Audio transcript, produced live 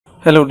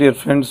Hello dear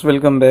friends,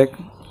 welcome back.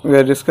 We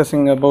are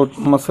discussing about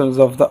muscles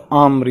of the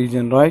arm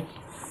region, right?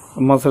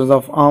 Muscles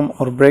of arm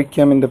or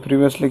brachium. In the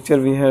previous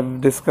lecture we have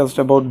discussed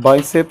about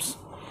biceps,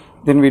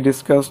 then we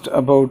discussed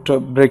about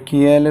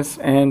brachialis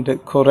and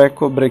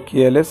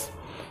coracobrachialis.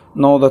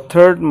 Now the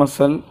third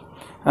muscle,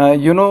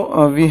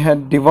 we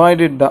had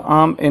divided the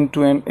arm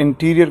into an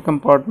interior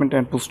compartment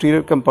and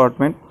posterior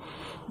compartment.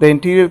 The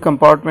interior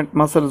compartment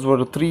muscles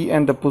were 3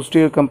 and the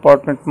posterior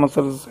compartment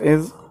muscles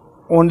is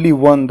only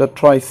one, the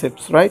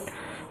triceps, right?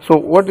 So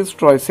what is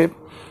triceps?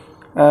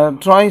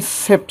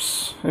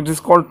 Triceps, it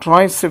is called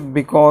triceps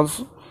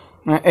because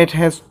it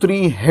has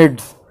 3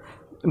 heads.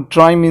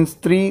 Tri means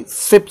 3,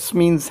 ceps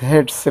means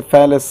head,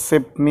 cephalus,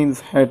 sep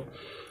means head.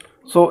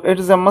 So it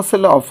is a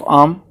muscle of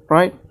arm,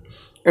 right?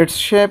 Its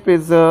shape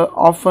is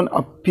often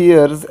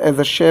appears as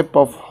a shape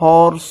of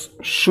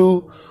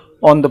horseshoe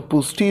on the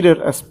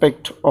posterior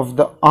aspect of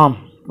the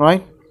arm,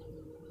 right?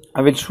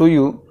 I will show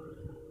you.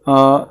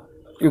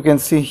 You can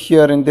see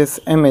here in this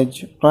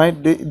image, right?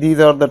 These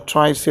are the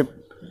tricep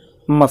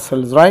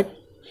muscles, right?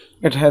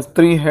 It has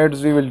 3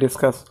 heads. We will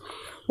discuss.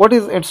 What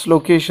is its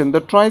location? The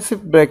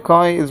tricep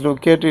brachii is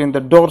located in the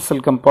dorsal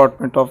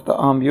compartment of the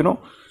arm,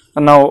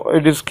 Now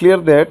it is clear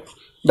that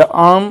the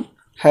arm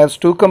has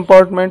 2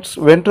 compartments,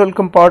 ventral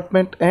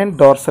compartment and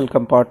dorsal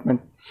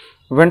compartment.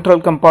 Ventral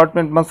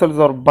compartment muscles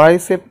are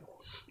bicep,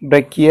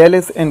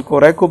 brachialis and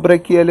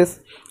coracobrachialis,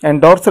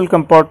 and dorsal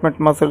compartment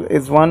muscle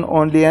is one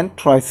only and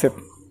tricep.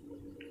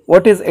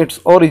 What is its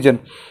origin?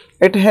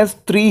 It has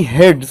 3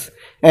 heads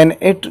and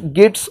it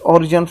gets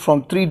origin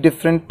from 3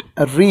 different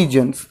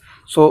regions.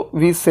 So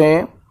we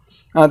say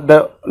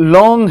the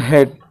long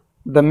head,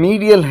 the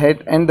medial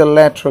head and the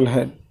lateral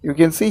head. You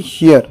can see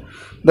here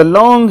the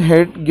long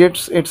head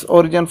gets its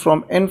origin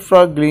from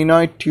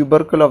infraglenoid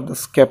tubercle of the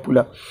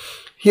scapula.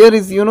 Here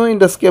is, in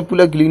the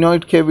scapula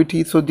glenoid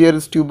cavity, so there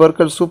is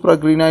tubercle,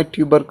 supraglenoid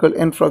tubercle,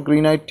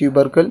 infraglenoid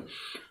tubercle.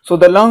 So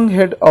the long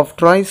head of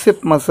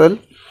tricep muscle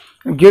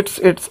gets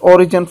its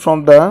origin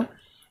from the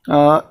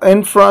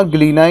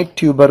infraglenoid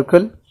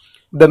tubercle.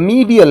 The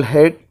medial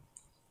head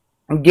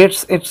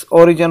gets its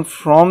origin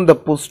from the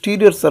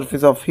posterior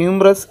surface of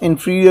humerus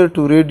inferior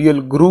to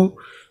radial groove.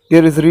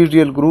 There is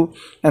radial groove.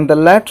 And the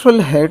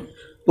lateral head,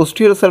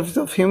 posterior surface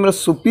of humerus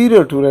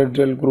superior to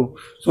radial groove.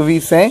 So we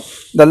say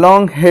the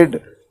long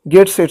head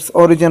gets its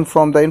origin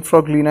from the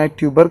infraglenoid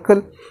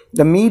tubercle.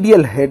 The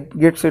medial head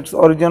gets its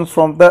origin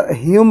from the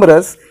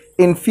humerus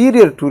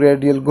inferior to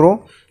radial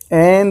groove.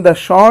 And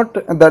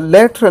the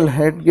lateral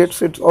head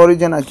gets its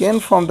origin again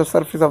from the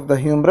surface of the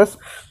humerus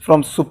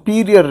from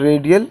superior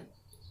radial,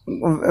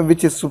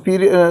 which is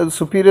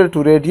superior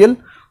to radial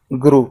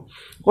groove.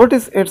 What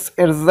is its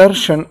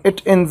insertion?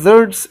 It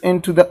inserts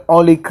into the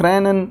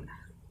olecranon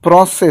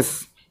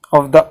process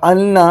of the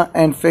ulna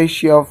and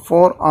fascia of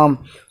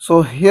forearm.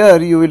 So here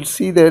you will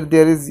see that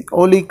there is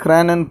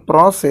olecranon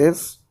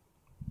process,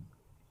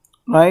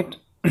 right?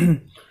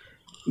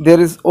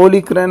 There is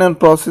olecranon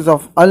process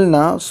of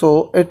ulna,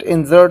 so it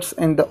inserts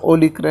in the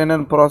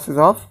olecranon process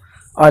of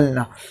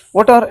ulna.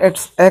 What are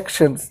its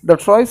actions? The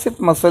tricep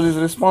muscle is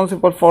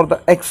responsible for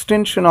the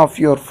extension of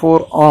your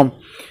forearm.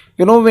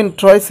 When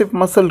tricep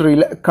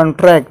muscle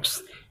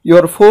contracts,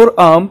 your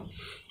forearm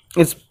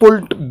is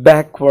pulled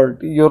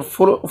backward. Your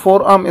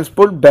forearm is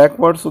pulled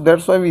backward, so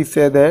that's why we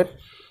say that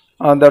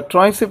the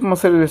tricep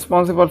muscle is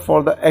responsible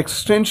for the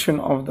extension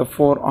of the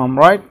forearm,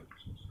 right?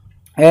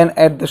 And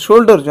at the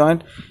shoulder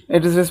joint,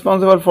 it is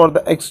responsible for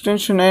the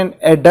extension and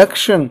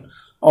adduction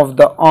of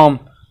the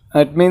arm.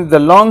 It means the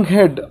long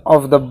head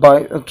of the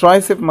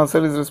tricep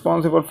muscle is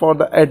responsible for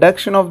the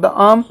adduction of the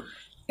arm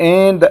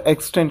and the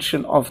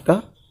extension of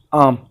the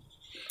arm.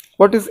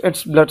 What is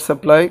its blood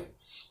supply?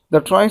 The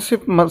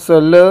tricep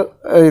muscle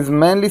is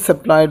mainly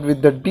supplied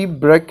with the deep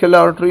brachial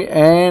artery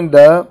and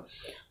the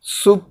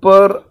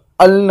superior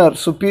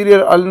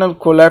ulnar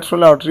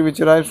collateral artery, which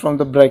arrives from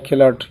the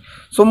brachial artery.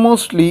 So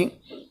mostly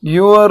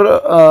your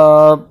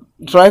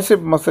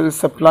tricep muscle is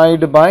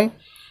supplied by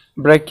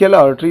brachial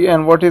artery.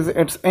 And what is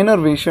its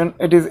innervation?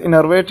 It is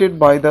innervated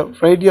by the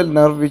radial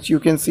nerve, which you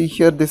can see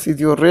here. This is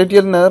your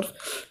radial nerve,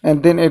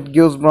 and then it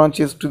gives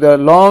branches to the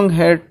long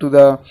head, to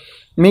the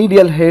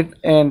medial head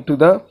and to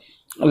the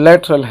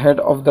lateral head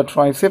of the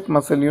tricep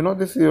muscle.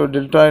 This is your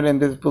deltoid and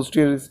this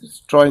posterior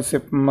is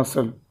tricep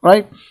muscle,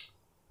 right?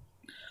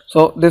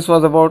 So this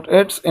was about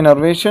its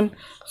innervation.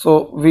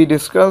 So we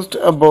discussed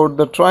about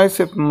the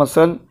tricep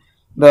muscle,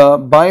 the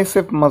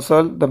bicep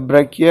muscle, the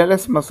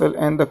brachialis muscle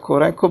and the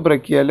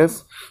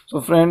coracobrachialis. So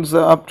friends,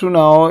 up to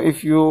now,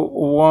 if you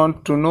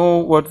want to know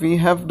what we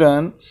have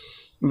done,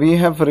 we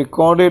have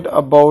recorded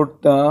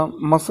about the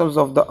muscles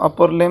of the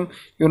upper limb.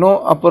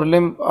 Upper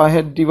limb, I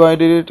had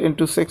divided it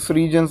into 6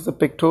 regions: the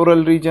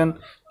pectoral region,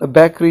 the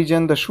back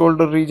region, the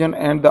shoulder region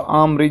and the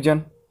arm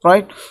region,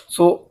 right?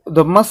 So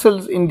the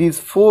muscles in these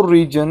 4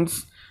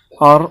 regions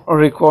are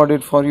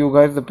recorded for you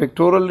guys. The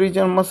pectoral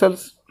region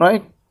muscles,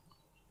 right?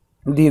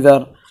 These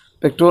are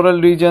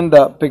pectoral region,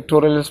 the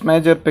pectoralis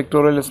major,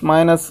 pectoralis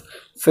minor,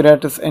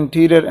 serratus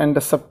anterior and the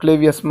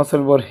subclavius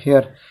muscle were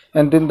here.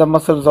 and then the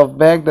muscles of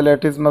back, the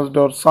latissimus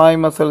dorsi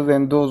muscles,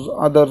 and those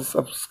others,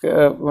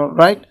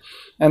 right?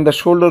 And the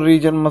shoulder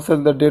region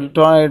muscle, the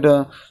deltoid,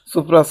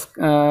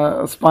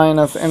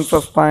 supraspinous,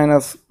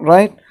 infraspinous,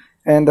 right?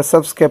 And the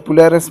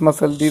subscapularis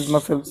muscle, these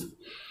muscles.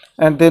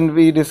 And then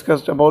we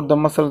discussed about the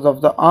muscles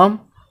of the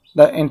arm,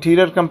 the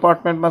anterior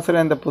compartment muscle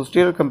and the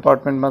posterior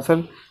compartment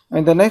muscle.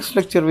 In the next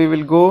lecture we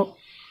will go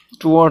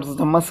towards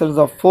the muscles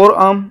of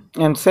forearm,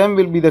 and same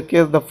will be the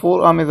case. The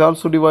forearm is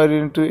also divided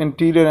into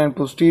anterior and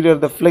posterior,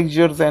 the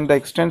flexors and the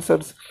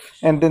extensors,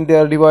 and then they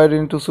are divided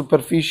into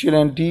superficial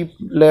and deep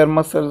layer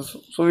muscles.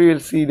 So we will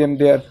see them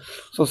there.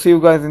 So see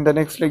you guys in the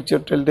next lecture.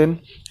 Till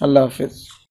then, Allah Hafiz.